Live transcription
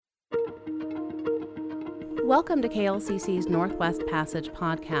Welcome to KLCC's Northwest Passage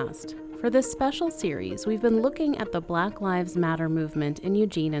podcast. For this special series, we've been looking at the Black Lives Matter movement in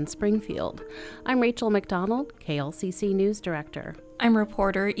Eugene and Springfield. I'm Rachael McDonald, KLCC News Director. I'm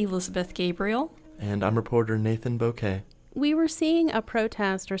reporter Elizabeth Gabriel. And I'm reporter Nathan Bouquet. We were seeing a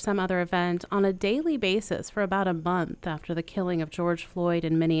protest or some other event on a daily basis for about a month after the killing of George Floyd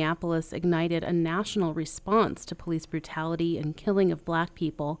in Minneapolis ignited a national response to police brutality and killing of Black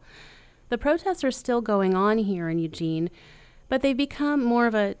people. The protests are still going on here in Eugene, but they've become more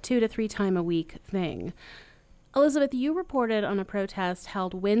of a 2 to 3 time a week thing. Elizabeth, you reported on a protest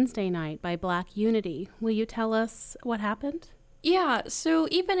held Wednesday night by Black Unity. Will you tell us what happened? Yeah, so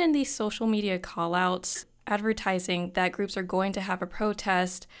even in these social media callouts advertising that groups are going to have a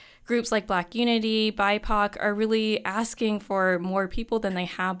protest, groups like Black Unity, BIPOC are really asking for more people than they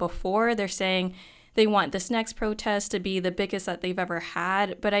have before. They're saying they want this next protest to be the biggest that they've ever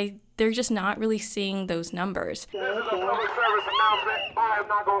had, but they're just not really seeing those numbers. This is a public service announcement. I am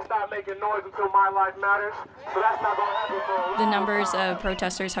not going to stop making noise until my life matters, so that's not going to happen for a while. The numbers of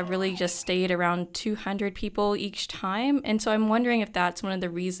protesters have really just stayed around 200 people each time, and so I'm wondering if that's one of the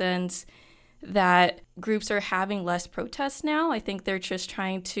reasons that groups are having less protests now. I think they're just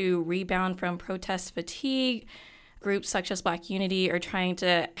trying to rebound from protest fatigue. Groups such as Black Unity are trying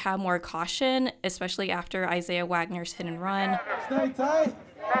to have more caution, especially after Isaiah Wagner's hit and run. Stay tight.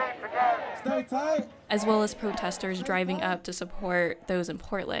 Stay tight. As well as protesters driving up to support those in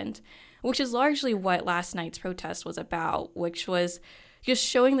Portland, which is largely what last night's protest was about, which was just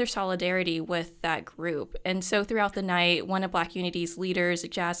showing their solidarity with that group. And so throughout the night, one of Black Unity's leaders,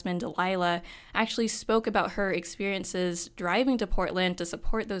 Jasmine Delilah, actually spoke about her experiences driving to Portland to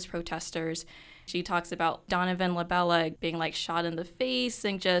support those protesters. She talks about Donovan Labella being shot in the face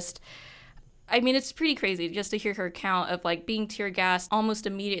and it's pretty crazy just to hear her account of being tear gassed almost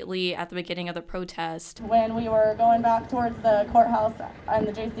immediately at the beginning of the protest. When we were going back towards the courthouse and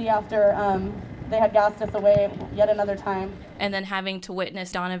the JC after they had gassed us away yet another time. And then having to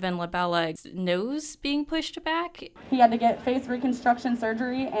witness Donovan Labella's nose being pushed back. He had to get face reconstruction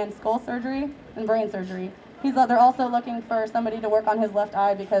surgery and skull surgery and brain surgery. They're also looking for somebody to work on his left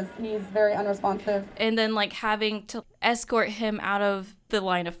eye because he's very unresponsive. And then having to escort him out of the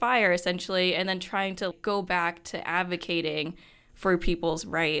line of fire essentially, and then trying to go back to advocating for people's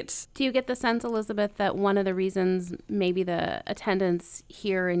rights. Do you get the sense, Elizabeth, that one of the reasons maybe the attendance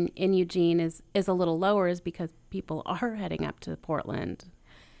here in Eugene is a little lower is because people are heading up to Portland?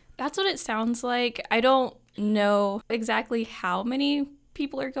 That's what it sounds like. I don't know exactly how many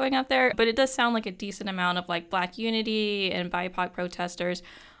people are going up there, but it does sound like a decent amount of Black Unity and BIPOC protesters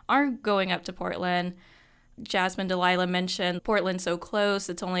are going up to Portland. Jasmine Delilah mentioned Portland's so close,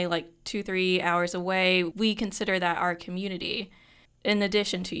 it's only 2-3 hours away. We consider that our community, in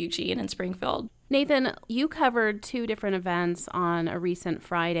addition to Eugene and Springfield. Nathan, you covered 2 different events on a recent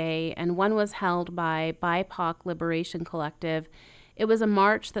Friday, and one was held by BIPOC Liberation Collective. It was a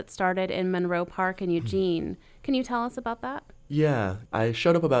march that started in Monroe Park in Eugene. Can you tell us about that? Yeah, I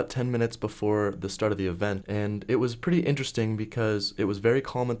showed up about 10 minutes before the start of the event, and it was pretty interesting because it was very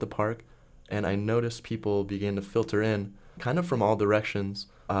calm at the park, and I noticed people began to filter in kind of from all directions.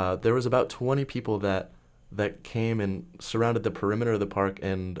 There was about 20 people that came and surrounded the perimeter of the park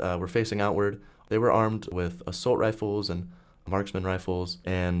and were facing outward. They were armed with assault rifles and marksman rifles,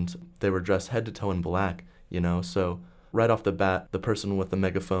 and they were dressed head to toe in black, so right off the bat, the person with the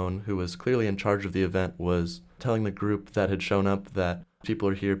megaphone, who was clearly in charge of the event, was telling the group that had shown up that people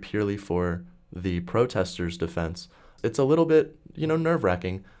are here purely for the protesters' defense. It's a little bit,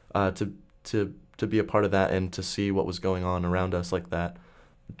 nerve-wracking to be a part of that and to see what was going on around us like that.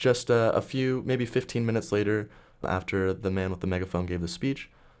 Just a few, maybe 15 minutes later, after the man with the megaphone gave the speech,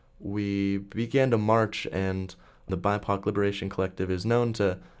 we began to march, and the BIPOC Liberation Collective is known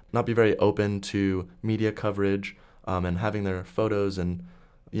to not be very open to media coverage and having their photos and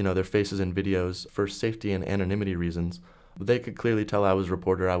their faces in videos for safety and anonymity reasons. They could clearly tell I was a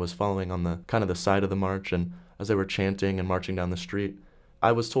reporter. I was following on the side of the march, and as they were chanting and marching down the street,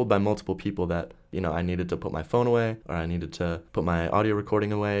 I was told by multiple people that I needed to put my phone away or I needed to put my audio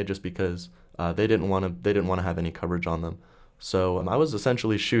recording away just because they didn't want to have any coverage on them. So I was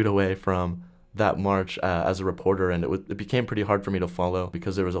essentially shooed away from that march as a reporter, and it became pretty hard for me to follow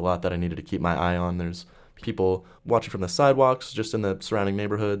because there was a lot that I needed to keep my eye on. There's people watching from the sidewalks just in the surrounding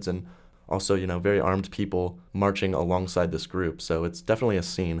neighborhoods, and also, very armed people marching alongside this group. So it's definitely a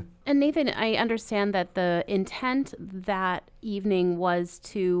scene. And Nathan, I understand that the intent that evening was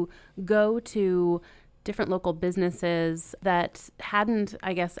to go to different local businesses that hadn't,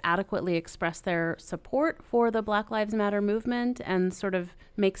 I guess, adequately expressed their support for the Black Lives Matter movement and sort of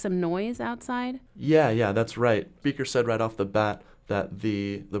make some noise outside? Yeah, that's right. Speaker said right off the bat that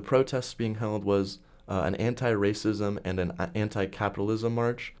the protests being held was an anti-racism and an anti-capitalism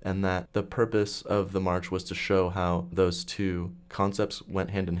march, and that the purpose of the march was to show how those two concepts went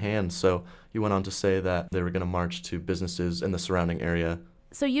hand in hand. So he went on to say that they were going to march to businesses in the surrounding area.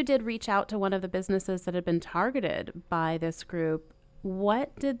 So you did reach out to one of the businesses that had been targeted by this group.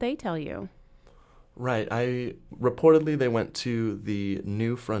 What did they tell you? Right. Reportedly, they went to the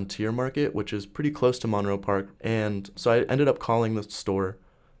New Frontier Market, which is pretty close to Monroe Park. And so I ended up calling the store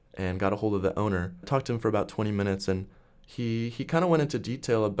and got a hold of the owner. I talked to him for about 20 minutes, and he kind of went into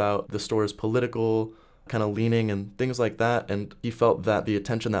detail about the store's political kind of leaning and things like that. And he felt that the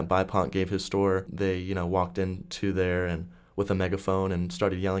attention that BIPOC gave his store, they, walked into there and with a megaphone and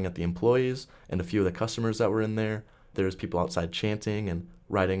started yelling at the employees and a few of the customers that were in there. There's people outside chanting and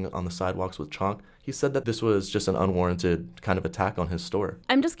writing on the sidewalks with chalk. He said that this was just an unwarranted kind of attack on his store.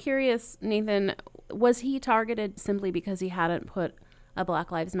 I'm just curious, Nathan, was he targeted simply because he hadn't put a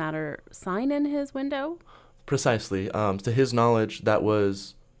Black Lives Matter sign in his window? Precisely. To his knowledge, that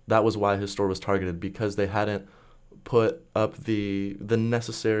was why his store was targeted, because they hadn't put up the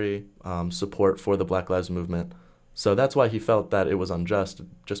necessary support for the Black Lives Movement. So that's why he felt that it was unjust,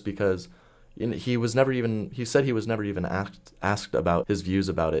 just because he said he was never even asked about his views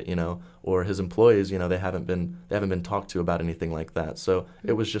about it, or his employees, they haven't been talked to about anything like that. So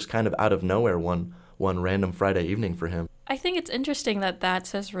it was just kind of out of nowhere one random Friday evening for him. I think it's interesting that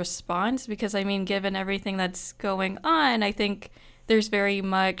that's his response, because given everything that's going on, I think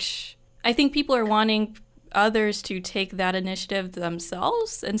people are wanting others to take that initiative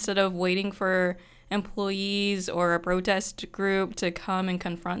themselves instead of waiting for employees or a protest group to come and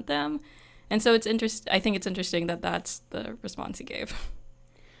confront them. And so I think it's interesting that that's the response he gave.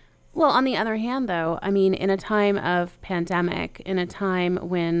 Well, on the other hand, though, in a time of pandemic, in a time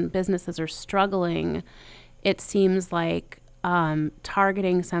when businesses are struggling, it seems like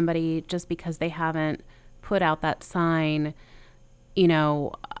targeting somebody just because they haven't put out that sign,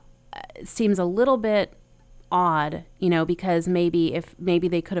 seems a little bit odd, because maybe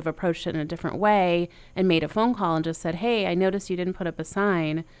they could have approached it in a different way and made a phone call and just said, hey, I noticed you didn't put up a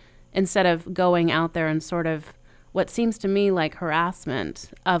sign, instead of going out there and sort of what seems to me like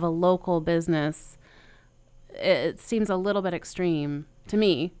harassment of a local business. It seems a little bit extreme to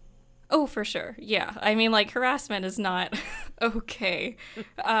me. Oh, for sure. Yeah. Harassment is not okay.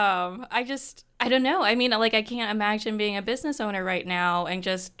 I don't know. I can't imagine being a business owner right now and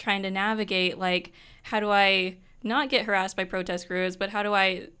just trying to navigate, how do I not get harassed by protest groups, but how do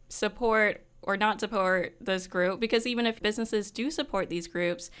I support or not support this group? Because even if businesses do support these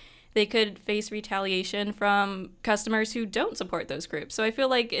groups, they could face retaliation from customers who don't support those groups. So I feel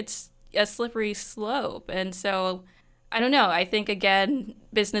like it's a slippery slope. And so I don't know. I think, again,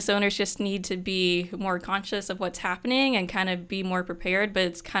 business owners just need to be more conscious of what's happening and kind of be more prepared. But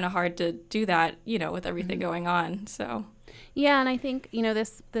it's kind of hard to do that, with everything going on. So. Yeah, and I think,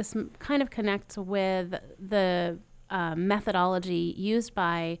 this kind of connects with the methodology used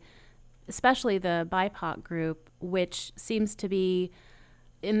by especially the BIPOC group, which seems to be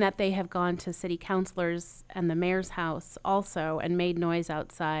in that they have gone to city councilors and the mayor's house also and made noise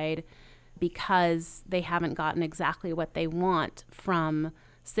outside because they haven't gotten exactly what they want from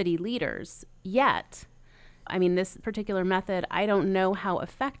city leaders yet. This particular method, I don't know how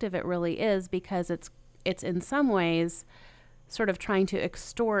effective it really is, because it's in some ways sort of trying to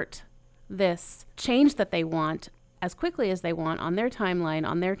extort this change that they want as quickly as they want on their timeline,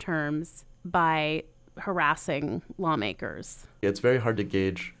 on their terms, by harassing lawmakers. It's very hard to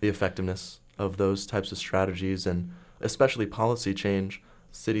gauge the effectiveness of those types of strategies, and especially policy change.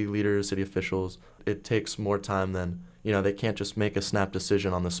 City leaders, city officials, it takes more time than, they can't just make a snap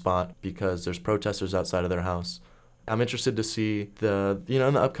decision on the spot because there's protesters outside of their house. I'm interested to see in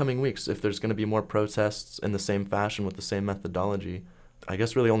the upcoming weeks, if there's going to be more protests in the same fashion with the same methodology. I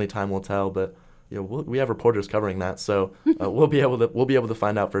guess really only time will tell, but we have reporters covering that, so we'll be able to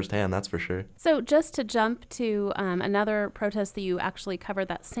find out firsthand. That's for sure. So just to jump to another protest that you actually covered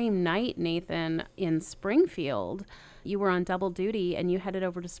that same night, Nathan, in Springfield. You were on double duty and you headed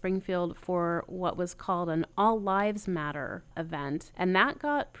over to Springfield for what was called an All Lives Matter event, and that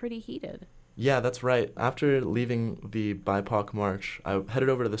got pretty heated. Yeah, that's right. After leaving the BIPOC march, I headed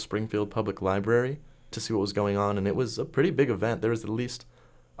over to the Springfield Public Library to see what was going on, and it was a pretty big event. There was at least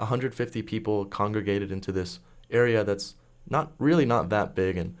 150 people congregated into this area that's not that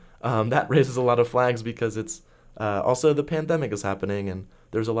big, and that raises a lot of flags because it's also the pandemic is happening, and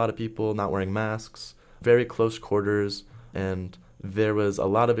there's a lot of people not wearing masks. very close quarters, and there was a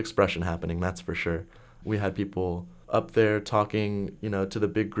lot of expression happening, that's for sure. We had people up there talking, to the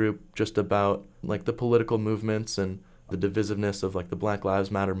big group just about like the political movements and the divisiveness of like the Black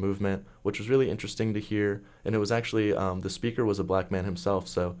Lives Matter movement, which was really interesting to hear. And it was actually, the speaker was a black man himself,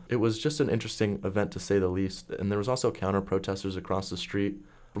 so it was just an interesting event to say the least. And there was also counter-protesters across the street.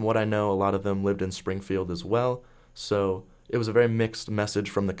 From what I know, a lot of them lived in Springfield as well, so it was a very mixed message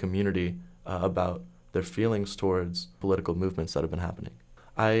from the community about their feelings towards political movements that have been happening.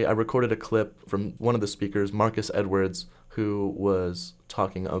 I recorded a clip from one of the speakers, Marcus Edwards, who was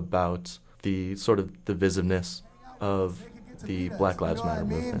talking about the sort of divisiveness of the Black Lives Matter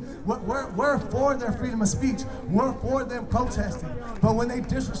movement. We're for their freedom of speech. We're for them protesting. But when they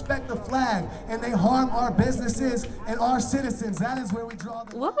disrespect the flag and they harm our businesses and our citizens, that is where we draw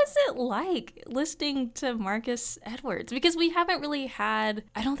the line. What was it like listening to Marcus Edwards? Because we haven't really had,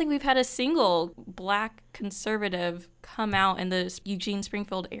 I don't think we've had a single black conservative come out in the Eugene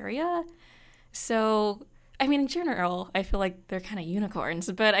Springfield area. So, I mean, in general, I feel like they're kind of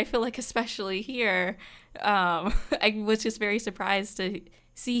unicorns, but I feel like especially here, I was just very surprised to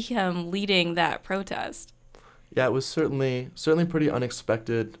see him leading that protest. Yeah, it was certainly pretty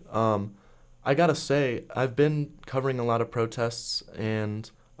unexpected. I gotta say, I've been covering a lot of protests,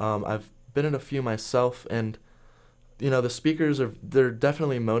 and I've been in a few myself, and the speakers they're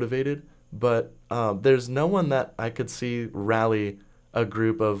definitely motivated, but there's no one that I could see rally a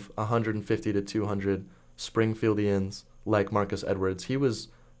group of 150 to 200 Springfieldians like Marcus Edwards. He was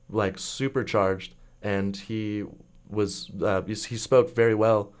like supercharged, and he spoke very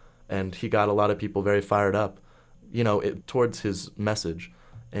well, and he got a lot of people very fired up, towards his message.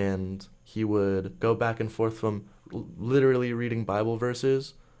 And he would go back and forth from literally reading Bible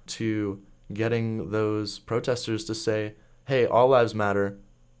verses to getting those protesters to say, hey, all lives matter,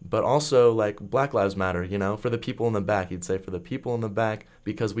 but also like Black Lives Matter, for the people in the back. He'd say, for the people in the back,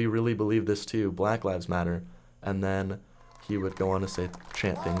 because we really believe this too, Black Lives Matter. And then he would go on to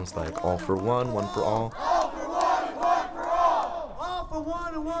chant things like all for one for all. All for one and one for all. All for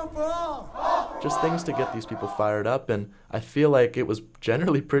one and one for all. Just things to get these people fired up, and I feel like it was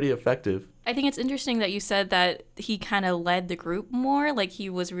generally pretty effective. I think it's interesting that you said that he kind of led the group more, like he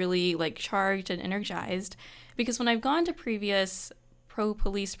was really like charged and energized, because when I've gone to previous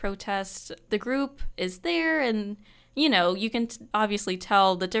pro-police protests, the group is there, and you can obviously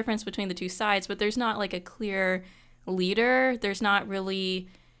tell the difference between the two sides, but there's not like a clear leader. There's not really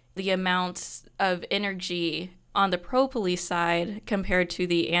the amount of energy on the pro-police side compared to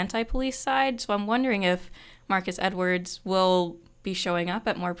the anti-police side. So I'm wondering if Marcus Edwards will be showing up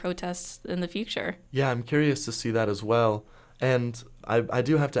at more protests in the future. Yeah, I'm curious to see that as well. And I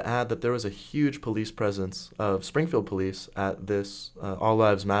do have to add that there was a huge police presence of Springfield police at this All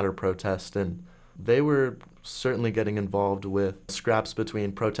Lives Matter protest, and they were certainly getting involved with scraps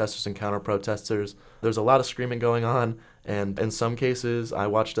between protesters and counter-protesters. There's a lot of screaming going on, and in some cases, I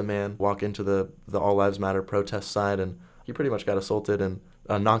watched a man walk into the All Lives Matter protest side, and he pretty much got assaulted and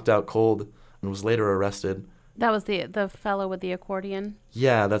knocked out cold and was later arrested. That was the fellow with the accordion?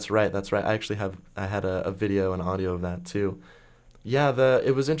 Yeah, that's right. I actually had a video and audio of that too. Yeah,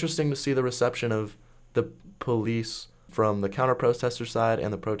 it was interesting to see the reception of the police from the counter-protester side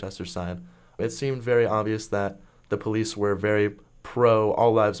and the protester side. It seemed very obvious that the police were very pro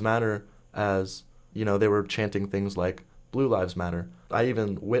All Lives Matter, as, they were chanting things like Blue Lives Matter. I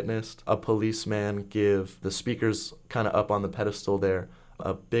even witnessed a policeman give the speakers kind of up on the pedestal there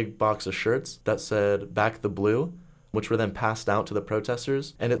a big box of shirts that said "Back the Blue," which were then passed out to the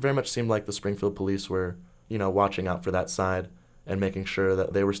protesters. And it very much seemed like the Springfield police were, watching out for that side and making sure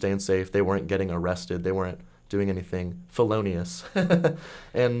that they were staying safe. They weren't getting arrested. They weren't doing anything felonious.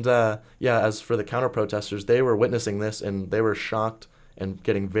 And as for the counter-protesters, they were witnessing this, and they were shocked and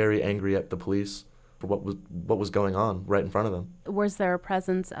getting very angry at the police for what was going on right in front of them. Was there a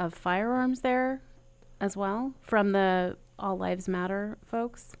presence of firearms there as well from the All Lives Matter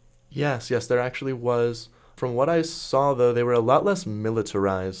folks? Yes, there actually was. From what I saw, though, they were a lot less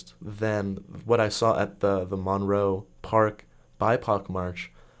militarized than what I saw at the Monroe Park BIPOC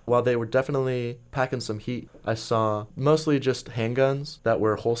March. While they were definitely packing some heat, I saw mostly just handguns that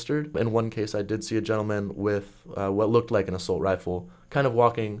were holstered. In one case, I did see a gentleman with what looked like an assault rifle, kind of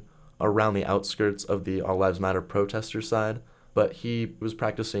walking around the outskirts of the All Lives Matter protester side, but he was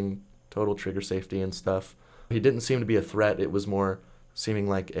practicing total trigger safety and stuff. He didn't seem to be a threat. It was more seeming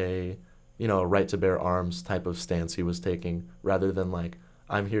like a right to bear arms type of stance he was taking, rather than like,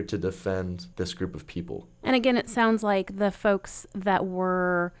 I'm here to defend this group of people. And again, it sounds like the folks that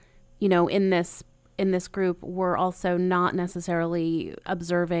were, in this group were also not necessarily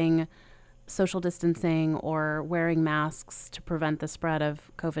observing social distancing or wearing masks to prevent the spread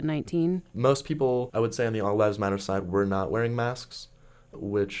of COVID-19? Most people, I would say, on the All Lives Matter side were not wearing masks,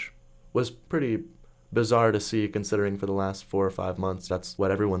 which was pretty bizarre to see considering for the last 4 or 5 months that's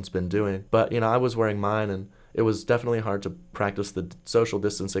what everyone's been doing. But, I was wearing mine, and it was definitely hard to practice the social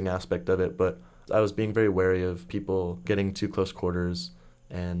distancing aspect of it, but I was being very wary of people getting too close quarters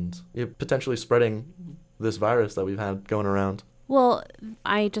and potentially spreading this virus that we've had going around. Well,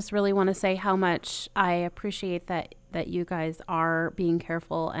 I just really want to say how much I appreciate that you guys are being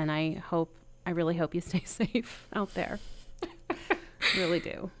careful, and I really hope you stay safe out there. Really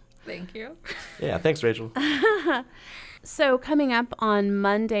do. Thank you. Yeah, thanks, Rachel. So coming up on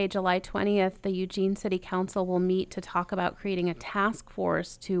Monday, July 20th, the Eugene City Council will meet to talk about creating a task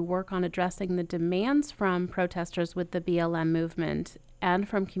force to work on addressing the demands from protesters with the BLM movement and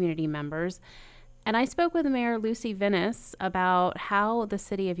from community members. And I spoke with Mayor Lucy Vinnis about how the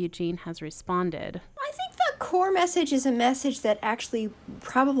city of Eugene has responded. I think the core message is a message that actually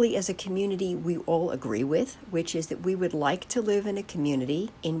probably as a community we all agree with, which is that we would like to live in a community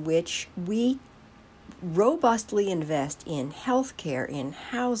in which we robustly invest in healthcare, in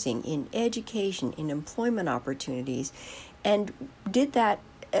housing, in education, in employment opportunities, and did that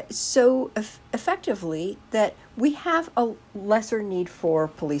so effectively that we have a lesser need for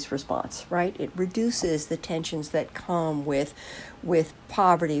police response, right? It reduces the tensions that come with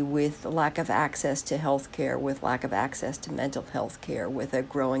poverty, with lack of access to health care, with lack of access to mental health care, with a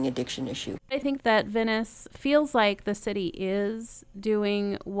growing addiction issue. I think that Vinnis feels like the city is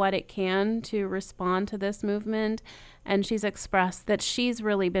doing what it can to respond to this movement, and she's expressed that she's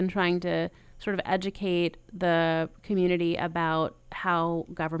really been trying to sort of educate the community about how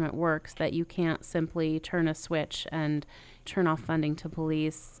government works, that you can't simply turn a switch and turn off funding to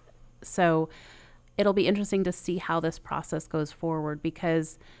police. So it'll be interesting to see how this process goes forward,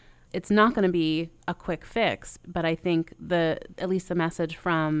 because it's not going to be a quick fix. But I think at least the message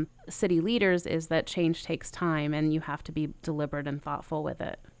from city leaders is that change takes time and you have to be deliberate and thoughtful with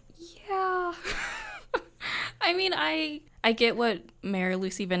it. Yeah. I mean, I get what Mayor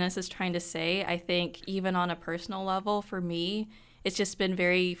Lucy Vinnis is trying to say. I think even on a personal level, for me, it's just been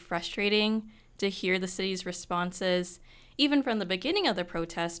very frustrating to hear the city's responses, even from the beginning of the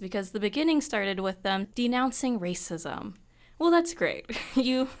protest, because the beginning started with them denouncing racism. Well, that's great.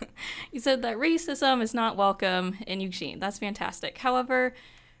 You said that racism is not welcome in Eugene. That's fantastic. However,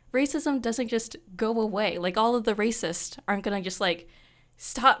 racism doesn't just go away. Like, all of the racists aren't going to just,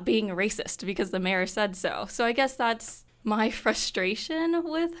 stop being racist because the mayor said so. So I guess that's my frustration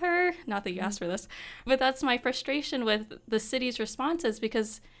with her. Not that you asked for this, but that's my frustration with the city's responses,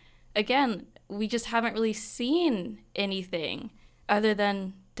 because, again, we just haven't really seen anything other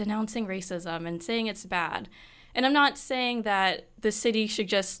than denouncing racism and saying it's bad. And I'm not saying that the city should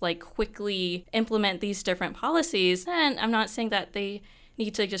just quickly implement these different policies, and I'm not saying that they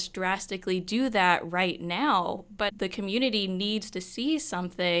need to just drastically do that right now, but the community needs to see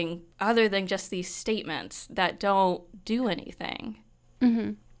something other than just these statements that don't do anything.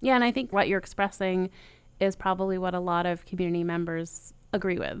 Mm-hmm. Yeah, and I think what you're expressing is probably what a lot of community members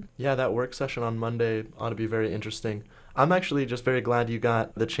agree with. Yeah, that work session on Monday ought to be very interesting. I'm actually just very glad you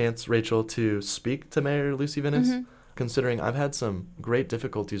got the chance, Rachel, to speak to Mayor Lucy Vinnis, considering I've had some great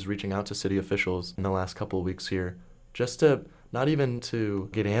difficulties reaching out to city officials in the last couple of weeks here, just to not even to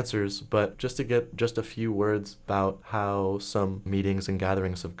get answers, but just to get just a few words about how some meetings and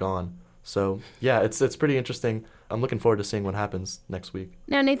gatherings have gone. So, yeah, it's pretty interesting. I'm looking forward to seeing what happens next week.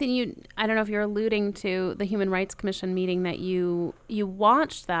 Now, Nathan, I don't know if you're alluding to the Human Rights Commission meeting that you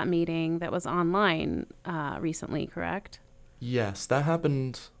watched that meeting that was online recently, correct? Yes, that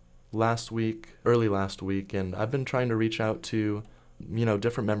happened early last week, and I've been trying to reach out to,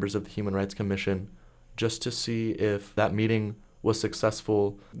 different members of the Human Rights Commission just to see if that meeting was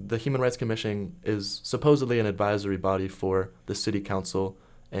successful. The Human Rights Commission is supposedly an advisory body for the city council,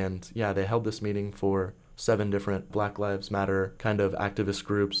 and yeah, they held this meeting for 7 different Black Lives Matter kind of activist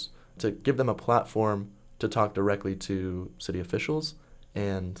groups to give them a platform to talk directly to city officials.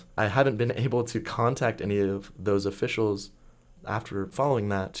 And I haven't been able to contact any of those officials after following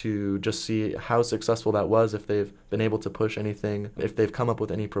that to just see how successful that was, if they've been able to push anything, if they've come up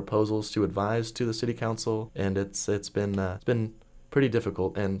with any proposals to advise to the city council. And it's been pretty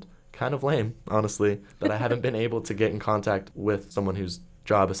difficult and kind of lame, honestly, that I haven't been able to get in contact with someone whose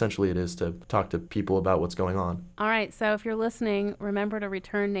job essentially it is to talk to people about what's going on. All right, so if you're listening, remember to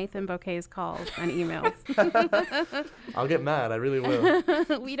return Nathan Bouquet's calls and emails. I'll get mad, I really will.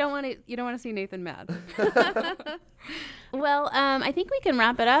 You don't want to see Nathan mad. Well, I think we can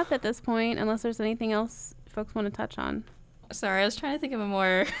wrap it up at this point, unless there's anything else folks want to touch on. Sorry, I was trying to think of a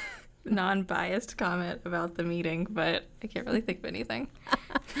more non-biased comment about the meeting, but I can't really think of anything.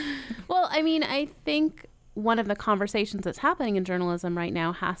 Well, I mean, I think one of the conversations that's happening in journalism right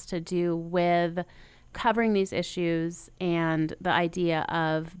now has to do with covering these issues and the idea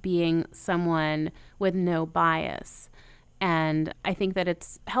of being someone with no bias. And I think that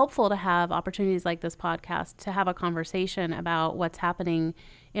it's helpful to have opportunities like this podcast to have a conversation about what's happening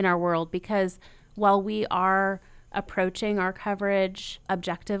in our world, because while we are approaching our coverage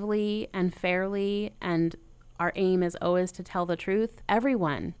objectively and fairly, and our aim is always to tell the truth,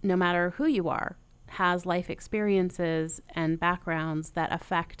 everyone, no matter who you are, has life experiences and backgrounds that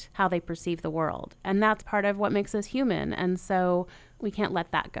affect how they perceive the world. And that's part of what makes us human. And so we can't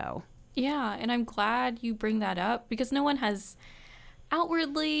let that go. Yeah, and I'm glad you bring that up, because no one has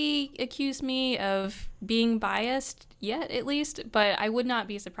outwardly accused me of being biased yet, at least, but I would not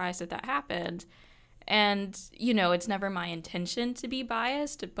be surprised if that happened. And, it's never my intention to be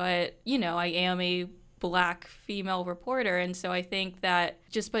biased, but, I am a Black female reporter, and so I think that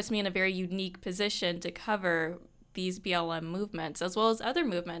just puts me in a very unique position to cover these BLM movements, as well as other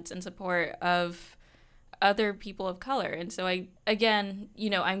movements in support of other people of color. And so I'm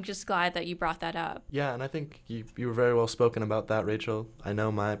just glad that you brought that up. Yeah, and I think you were very well spoken about that, Rachel. I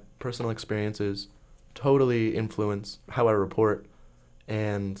know my personal experiences totally influence how I report,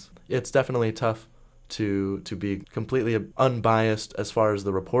 and it's definitely tough to be completely unbiased as far as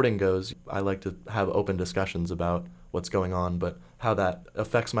the reporting goes. I like to have open discussions about what's going on, but how that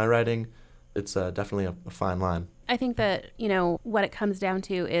affects my writing, it's definitely a fine line. I think that, what it comes down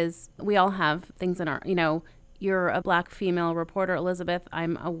to is we all have things in our, you're a Black female reporter, Elizabeth.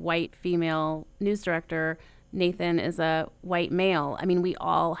 I'm a white female news director. Nathan is a white male. I mean, we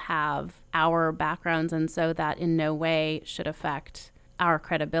all have our backgrounds, and so that in no way should affect our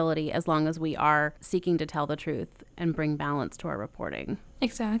credibility, as long as we are seeking to tell the truth and bring balance to our reporting.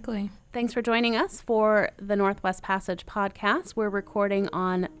 Exactly. Thanks for joining us for the Northwest Passage podcast. We're recording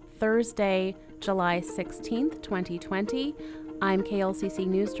on Thursday, July 16th, 2020. I'm KLCC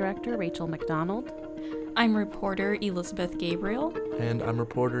News Director Rachael McDonald. I'm reporter Elizabeth Gabriel. And I'm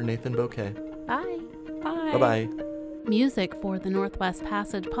reporter Nathan Bouquet. Bye. Bye. Bye-bye. Music for the Northwest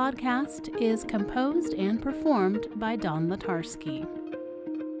Passage podcast is composed and performed by Don Latarski.